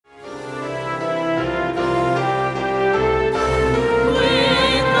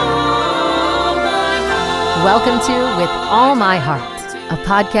Welcome to With All My Heart, a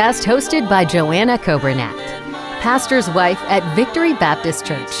podcast hosted by Joanna Coburnett, pastor's wife at Victory Baptist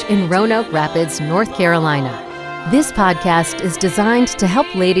Church in Roanoke Rapids, North Carolina. This podcast is designed to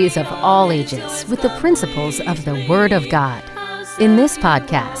help ladies of all ages with the principles of the Word of God. In this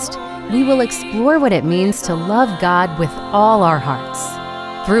podcast, we will explore what it means to love God with all our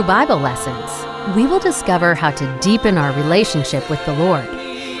hearts. Through Bible lessons, we will discover how to deepen our relationship with the Lord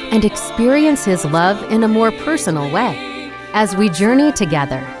and experience His love in a more personal way. As we journey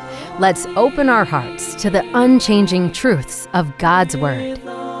together, let's open our hearts to the unchanging truths of God's Word.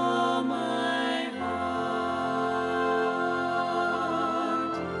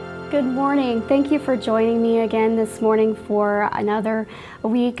 Good morning. Thank you for joining me again this morning for another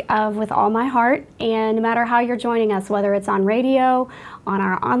week of With All My Heart. And no matter how you're joining us, whether it's on radio, on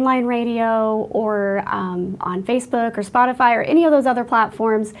our online radio, or on Facebook or Spotify or any of those other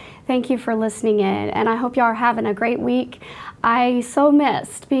platforms, thank you for listening in. And I hope you are having a great week. I so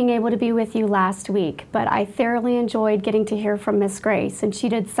missed being able to be with you last week, but I thoroughly enjoyed getting to hear from Miss Grace, and she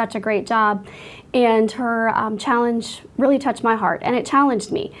did such a great job. And her challenge really touched my heart, and it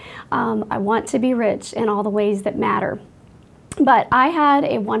challenged me. I want to be rich in all the ways that matter. But I had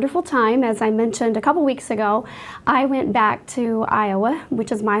a wonderful time. As I mentioned a couple weeks ago, I went back to Iowa,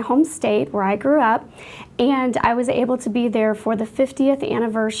 which is my home state where I grew up, and I was able to be there for the 50th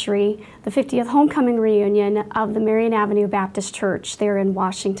anniversary, the 50th homecoming reunion of the Marion Avenue Baptist Church there in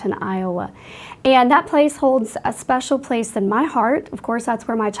Washington, Iowa. And that place holds a special place in my heart. Of course, that's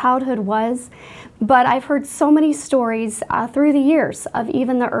where my childhood was. But I've heard so many stories through the years of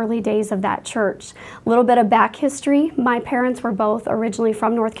even the early days of that church. A little bit of back history. My parents were both originally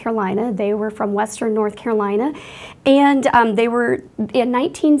from North Carolina. They were from Western North Carolina. And they were in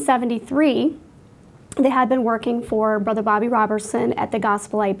 1973. They had been working for Brother Bobby Robertson at the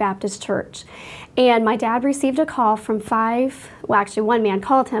Gospel Light Baptist Church. And my dad received a call from one man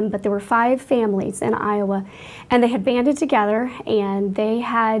called him, but there were 5 families in Iowa. And they had banded together, and they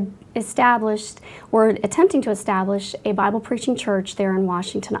had were attempting to establish a Bible preaching church there in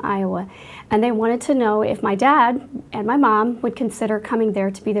Washington, Iowa. And they wanted to know if my dad and my mom would consider coming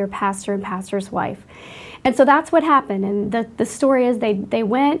there to be their pastor and pastor's wife. And so that's what happened. And the story is they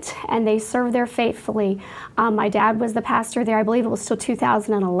went and they served there faithfully. My dad was the pastor there, I believe it was till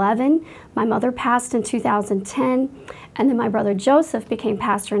 2011. My mother passed in 2010. And then my brother Joseph became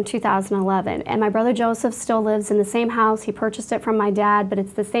pastor in 2011. And my brother Joseph still lives in the same house. He purchased it from my dad, but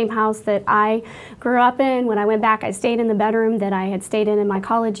it's the same house that I grew up in. When I went back, I stayed in the bedroom that I had stayed in my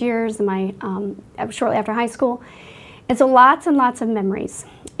college years and shortly after high school. And so lots and lots of memories.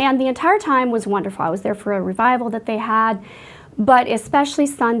 And the entire time was wonderful. I was there for a revival that they had, but especially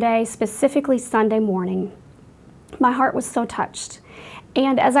Sunday, specifically Sunday morning, my heart was so touched.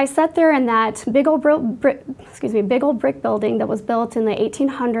 And as I sat there in that big old brick building that was built in the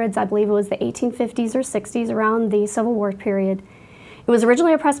 1800s, I believe it was the 1850s or 60s, around the Civil War period. It was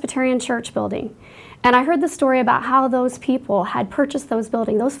originally a Presbyterian church building. And I heard the story about how those people had purchased those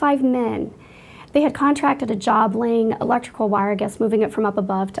buildings, those 5 men. They had contracted a job laying electrical wire, I guess, moving it from up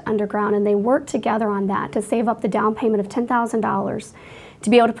above to underground, and they worked together on that to save up the down payment of $10,000 to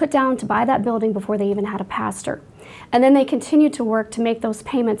be able to put down to buy that building before they even had a pastor. And then they continued to work to make those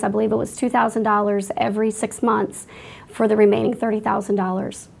payments. I believe it was $2,000 every 6 months for the remaining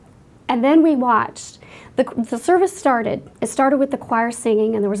 $30,000. And then we watched. The service started. It started with the choir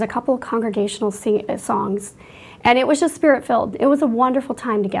singing, and there was a couple of congregational songs. And it was just spirit-filled. It was a wonderful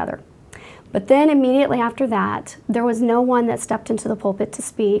time together. But then immediately after that, there was no one that stepped into the pulpit to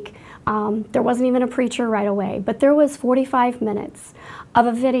speak. There wasn't even a preacher right away. But there was 45 minutes of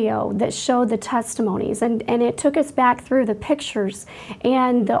a video that showed the testimonies. And it took us back through the pictures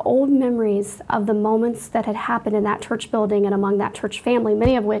and the old memories of the moments that had happened in that church building and among that church family,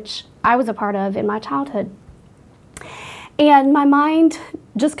 many of which I was a part of in my childhood. And my mind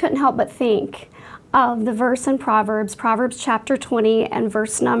just couldn't help but think of the verse in Proverbs chapter 20 and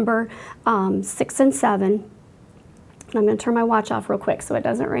verse number 6 and 7. And I'm going to turn my watch off real quick so it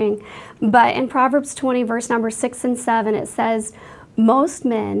doesn't ring. But in Proverbs 20, verse number 6 and 7, it says, "Most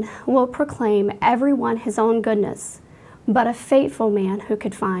men will proclaim everyone his own goodness, but a faithful man who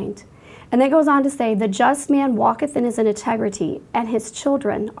could find." And then it goes on to say, "The just man walketh in his integrity, and his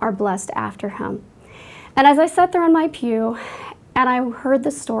children are blessed after him." And as I sat there on my pew, and I heard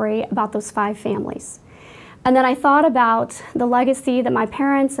the story about those 5 families. And then I thought about the legacy that my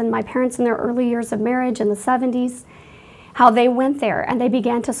parents in their early years of marriage in the 70s, how they went there and they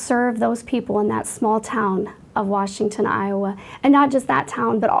began to serve those people in that small town of Washington, Iowa. And not just that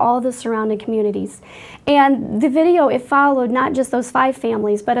town, but all the surrounding communities. And the video, it followed not just those 5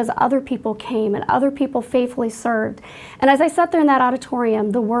 families, but as other people came and other people faithfully served. And as I sat there in that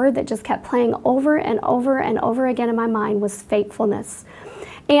auditorium, the word that just kept playing over and over and over again in my mind was faithfulness.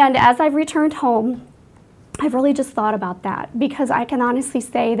 And as I've returned home, I've really just thought about that, because I can honestly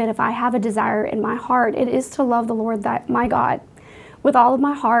say that if I have a desire in my heart, it is to love the Lord, my God, with all of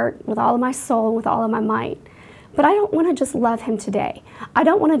my heart, with all of my soul, with all of my might. But I don't want to just love him today. I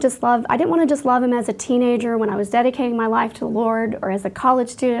didn't want to just love him as a teenager when I was dedicating my life to the Lord, or as a college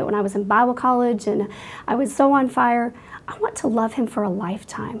student when I was in Bible college and I was so on fire. I want to love him for a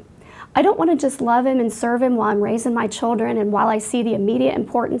lifetime. I don't want to just love him and serve him while I'm raising my children and while I see the immediate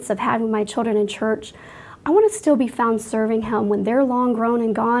importance of having my children in church. I want to still be found serving him when they're long grown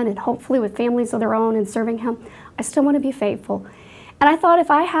and gone, and hopefully with families of their own and serving him. I still want to be faithful. And I thought, if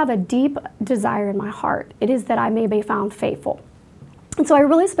I have a deep desire in my heart, it is that I may be found faithful. And so I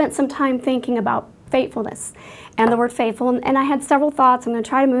really spent some time thinking about faithfulness and the word faithful. And I had several thoughts. I'm going to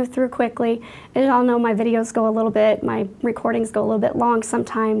try to move through quickly. As y'all know, my videos go a little bit, my recordings go a little bit long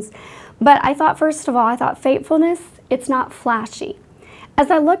sometimes. But I thought, first of all, faithfulness, it's not flashy. As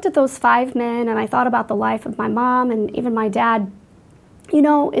I looked at those 5 men and I thought about the life of my mom and even my dad, you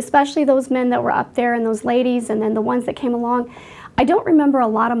know, especially those men that were up there and those ladies and then the ones that came along, I don't remember a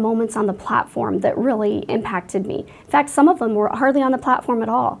lot of moments on the platform that really impacted me. In fact, some of them were hardly on the platform at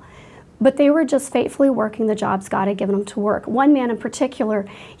all. But they were just faithfully working the jobs God had given them to work. One man in particular,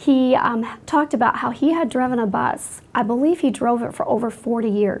 he talked about how he had driven a bus. I believe he drove it for over 40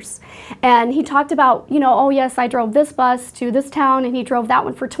 years. And he talked about, you know, oh yes, I drove this bus to this town, and he drove that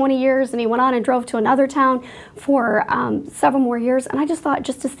one for 20 years, and he went on and drove to another town for several more years. And I just thought,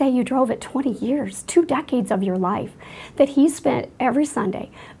 just to say you drove it 20 years, 2 decades of your life, that he spent every Sunday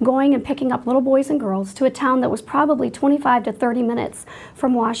going and picking up little boys and girls to a town that was probably 25 to 30 minutes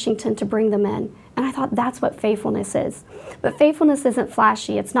from Washington to bring them in. And I thought, that's what faithfulness is. But faithfulness isn't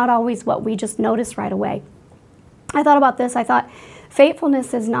flashy. It's not always what we just notice right away. I thought about this. I thought,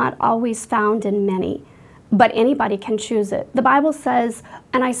 faithfulness is not always found in many, but anybody can choose it. The Bible says,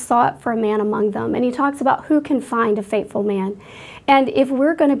 and I sought for a man among them. And he talks about who can find a faithful man. And if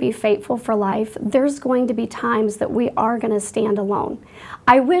we're going to be faithful for life, there's going to be times that we are going to stand alone.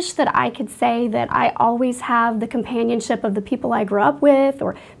 I wish that I could say that I always have the companionship of the people I grew up with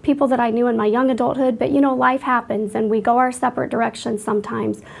or people that I knew in my young adulthood, but you know, life happens and we go our separate directions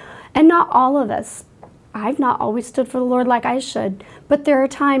sometimes. And not all of us. I've not always stood for the Lord like I should, but there are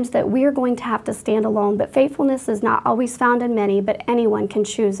times that we are going to have to stand alone. But faithfulness is not always found in many, but anyone can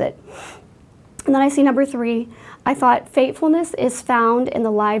choose it. And then I see number 3, I thought faithfulness is found in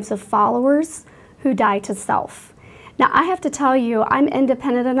the lives of followers who die to self. Now I have to tell you, I'm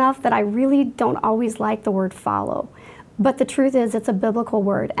independent enough that I really don't always like the word follow. But the truth is, it's a biblical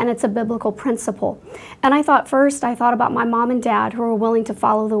word and it's a biblical principle. And I thought about my mom and dad who were willing to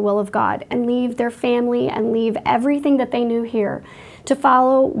follow the will of God and leave their family and leave everything that they knew here to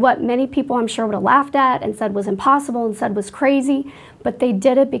follow what many people I'm sure would have laughed at and said was impossible and said was crazy. But they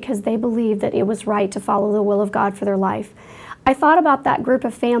did it because they believed that it was right to follow the will of God for their life. I thought about that group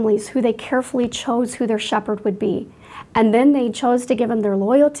of families who they carefully chose who their shepherd would be. And then they chose to give him their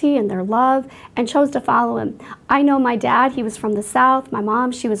loyalty and their love and chose to follow him. I know my dad, he was from the South. My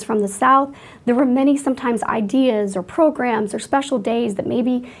mom, she was from the South. There were many sometimes ideas or programs or special days that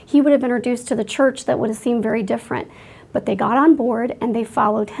maybe he would have introduced to the church that would have seemed very different. But they got on board and they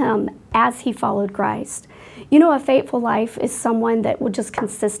followed him as he followed Christ. You know, a faithful life is someone that will just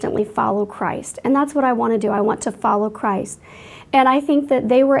consistently follow Christ. And that's what I want to do. I want to follow Christ. And I think that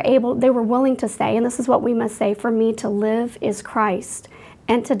they were willing to say, and this is what we must say, for me to live is Christ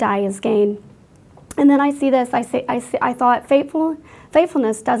and to die is gain. And then I see this, I thought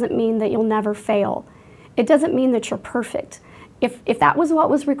faithfulness doesn't mean that you'll never fail. It doesn't mean that you're perfect. If that was what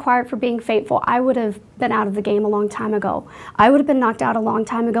was required for being faithful, I would have been out of the game a long time ago. I would have been knocked out a long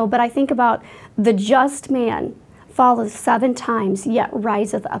time ago. But I think about the just man falleth 7 times, yet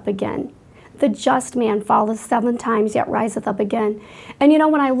riseth up again. The just man falleth 7 times, yet riseth up again. And you know,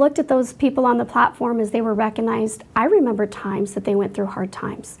 when I looked at those people on the platform as they were recognized, I remember times that they went through hard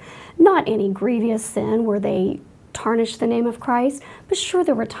times. Not any grievous sin where they tarnished the name of Christ, but sure,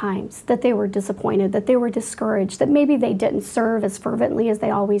 there were times that they were disappointed, that they were discouraged, that maybe they didn't serve as fervently as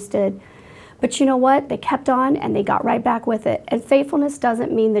they always did. But you know what? They kept on and they got right back with it. And faithfulness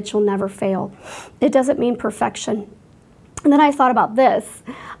doesn't mean that you'll never fail. It doesn't mean perfection. And then I thought about this.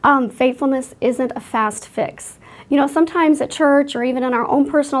 Faithfulness isn't a fast fix. You know, sometimes at church or even in our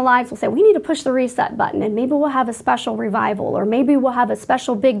own personal lives, we'll say, we need to push the reset button, and maybe we'll have a special revival, or maybe we'll have a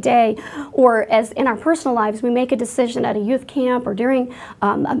special big day, or as in our personal lives, we make a decision at a youth camp or during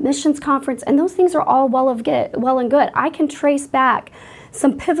a missions conference, and those things are all well and good. I can trace back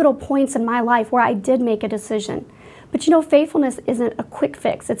some pivotal points in my life where I did make a decision. But you know, faithfulness isn't a quick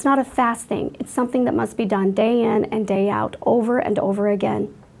fix. It's not a fast thing. It's something that must be done day in and day out, over and over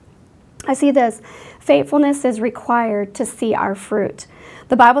again. I see this. Faithfulness is required to see our fruit.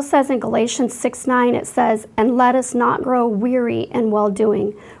 The Bible says in Galatians 6:9, it says, "And let us not grow weary in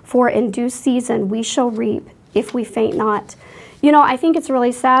well-doing, for in due season we shall reap if we faint not." You know, I think it's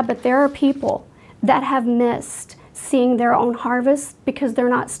really sad, but there are people that have missed seeing their own harvest because they're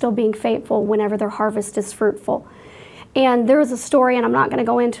not still being faithful whenever their harvest is fruitful. And there is a story, and I'm not going to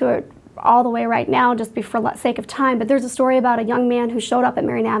go into it all the way right now just for sake of time, but there's a story about a young man who showed up at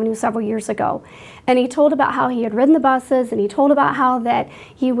Marion Avenue several years ago. And he told about how he had ridden the buses, and he told about how that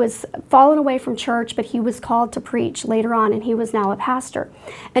he was fallen away from church, but he was called to preach later on, and he was now a pastor.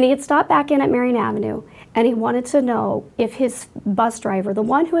 And he had stopped back in at Marion Avenue, and he wanted to know if his bus driver, the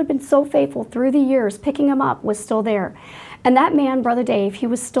one who had been so faithful through the years picking him up, was still there. And that man, Brother Dave, he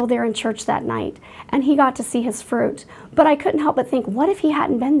was still there in church that night, and he got to see his fruit. But I couldn't help but think, what if he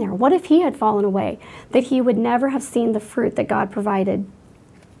hadn't been there? What if he had fallen away? That he would never have seen the fruit that God provided.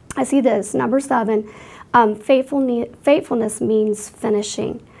 I see this, number 7, faithfulness means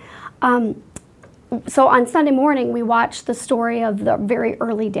finishing. So on Sunday morning, we watched the story of the very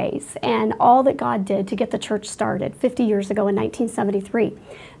early days and all that God did to get the church started 50 years ago in 1973.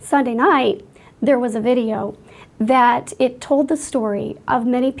 Sunday night, there was a video that it told the story of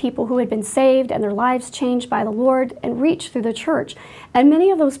many people who had been saved and their lives changed by the Lord and reached through the church. And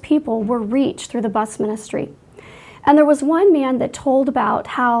many of those people were reached through the bus ministry. And there was one man that told about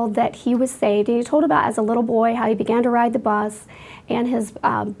how that he was saved. He told about as a little boy how he began to ride the bus, and his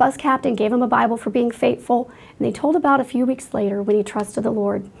bus captain gave him a Bible for being faithful. And they told about a few weeks later when he trusted the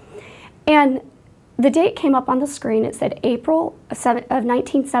Lord. And the date came up on the screen. It said April of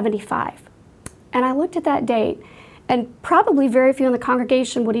 1975. And I looked at that date, and probably very few in the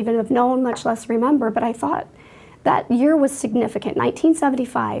congregation would even have known, much less remember, but I thought that year was significant,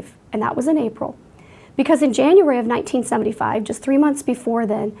 1975, and that was in April. Because in January of 1975, just 3 months before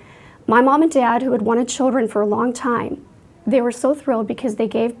then, my mom and dad, who had wanted children for a long time, they were so thrilled because they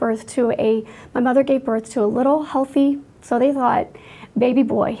gave birth to my mother gave birth to a little healthy, so they thought, baby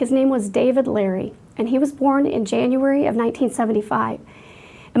boy. His name was David Larry, and he was born in January of 1975.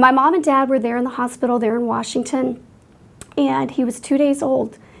 And my mom and dad were there in the hospital there in Washington, and he was 2 days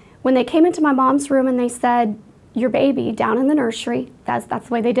old. When they came into my mom's room and they said, your baby down in the nursery, that's the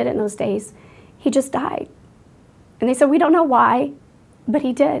way they did it in those days, he just died. And they said, we don't know why, but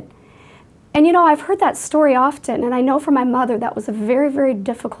he did. And you know, I've heard that story often, and I know for my mother that was a very, very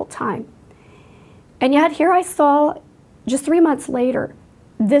difficult time. And yet here I saw, just 3 months later,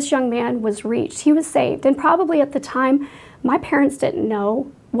 this young man was reached. He was saved. And probably at the time, my parents didn't know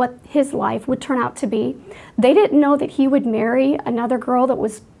what his life would turn out to be. They didn't know that he would marry another girl that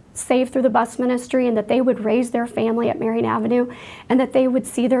was saved through the bus ministry, and that they would raise their family at Marion Avenue, and that they would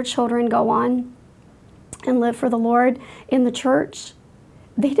see their children go on and live for the Lord in the church.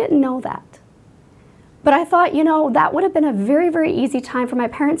 They didn't know that. But I thought, you know, that would have been a very, very easy time for my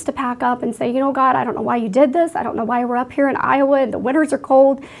parents to pack up and say, you know, God, I don't know why you did this. I don't know why we're up here in Iowa and the winters are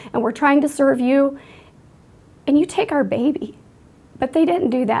cold and we're trying to serve you. And you take our baby. But they didn't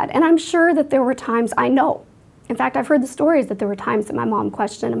do that. And I'm sure that there were times, I know. In fact, I've heard the stories that there were times that my mom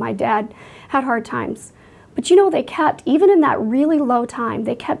questioned and my dad had hard times. But you know, they kept, even in that really low time,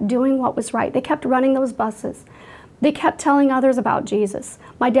 they kept doing what was right. They kept running those buses. They kept telling others about Jesus.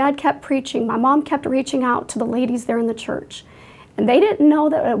 My dad kept preaching. My mom kept reaching out to the ladies there in the church. And they didn't know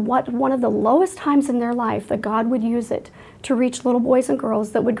that at one of the lowest times in their life that God would use it to reach little boys and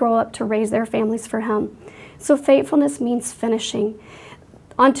girls that would grow up to raise their families for Him. So faithfulness means finishing.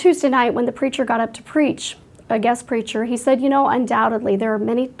 On Tuesday night, when the preacher got up to preach, a guest preacher, he said, you know, undoubtedly there are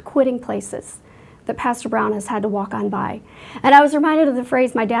many quitting places that Pastor Brown has had to walk on by. And I was reminded of the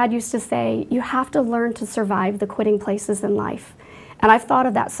phrase my dad used to say, you have to learn to survive the quitting places in life. And I've thought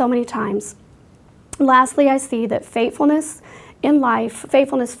of that so many times. Lastly, I see that faithfulness in life,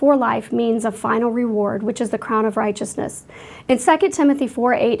 faithfulness for life, means a final reward, which is the crown of righteousness. In 2 Timothy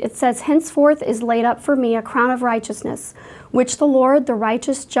 4:8, it says, henceforth is laid up for me a crown of righteousness, which the Lord, the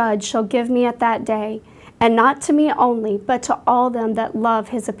righteous judge, shall give me at that day, and not to me only, but to all them that love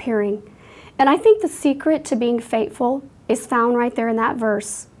His appearing. And I think the secret to being faithful is found right there in that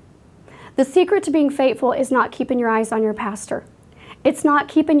verse. The secret to being faithful is not keeping your eyes on your pastor. It's not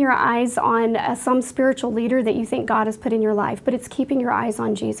keeping your eyes on some spiritual leader that you think God has put in your life, but it's keeping your eyes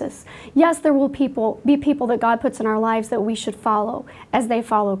on Jesus. Yes, there will be people that God puts in our lives that we should follow as they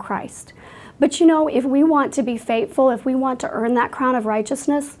follow Christ. But you know, if we want to be faithful, if we want to earn that crown of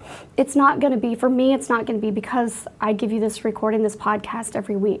righteousness, it's not going to be, for me, it's not going to be because I give you this recording, this podcast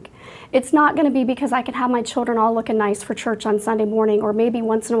every week. It's not going to be because I can have my children all looking nice for church on Sunday morning, or maybe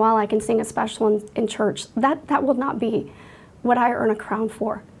once in a while I can sing a special in church. That will not be what I earn a crown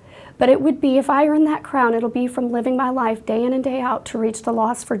for. But it would be, if I earn that crown, it'll be from living my life day in and day out to reach the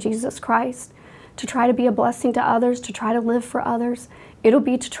lost for Jesus Christ, to try to be a blessing to others, to try to live for others. It'll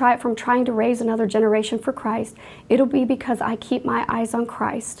be from trying to raise another generation for Christ. It'll be because I keep my eyes on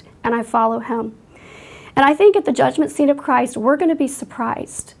Christ and I follow him. And I think at the judgment seat of Christ, we're going to be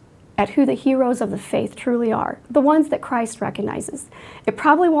surprised at who the heroes of the faith truly are, the ones that Christ recognizes. It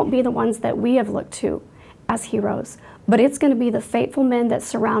probably won't be the ones that we have looked to as heroes, but it's going to be the faithful men that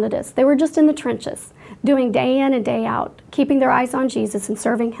surrounded us. They were just in the trenches, doing day in and day out, keeping their eyes on Jesus and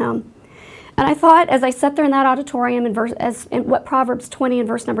serving him. And I thought, as I sat there in that auditorium, in what Proverbs 20 and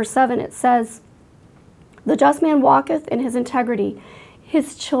verse number 7, it says, "The just man walketh in his integrity.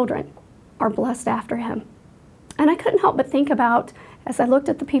 His children are blessed after him." And I couldn't help but think about, as I looked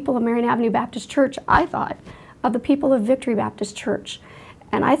at the people of Marion Avenue Baptist Church, I thought of the people of Victory Baptist Church.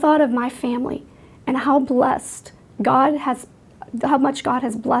 And I thought of my family and how much God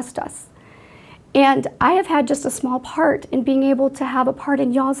has blessed us. And I have had just a small part in being able to have a part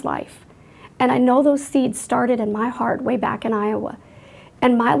in y'all's life. And I know those seeds started in my heart way back in Iowa.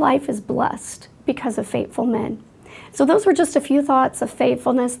 And my life is blessed because of faithful men. So those were just a few thoughts of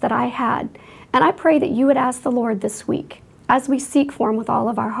faithfulness that I had. And I pray that you would ask the Lord this week, as we seek for him with all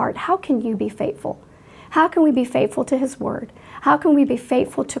of our heart, how can you be faithful? How can we be faithful to his word? How can we be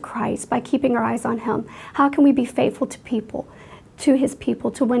faithful to Christ by keeping our eyes on him? How can we be faithful to people, to his people,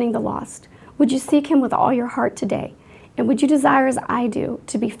 to winning the lost? Would you seek him with all your heart today? And would you desire, as I do,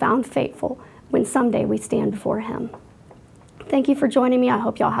 to be found faithful when someday we stand before him? Thank you for joining me. I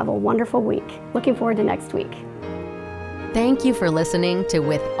hope y'all have a wonderful week. Looking forward to next week. Thank you for listening to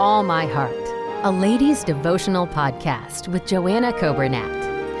With All My Heart, a ladies' devotional podcast with Joanna Coburnett.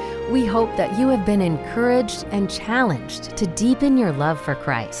 We hope that you have been encouraged and challenged to deepen your love for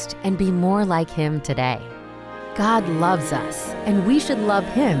Christ and be more like him today. God loves us, and we should love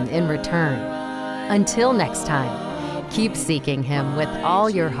him in return. Until next time, keep seeking him with all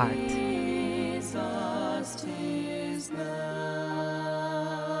your heart.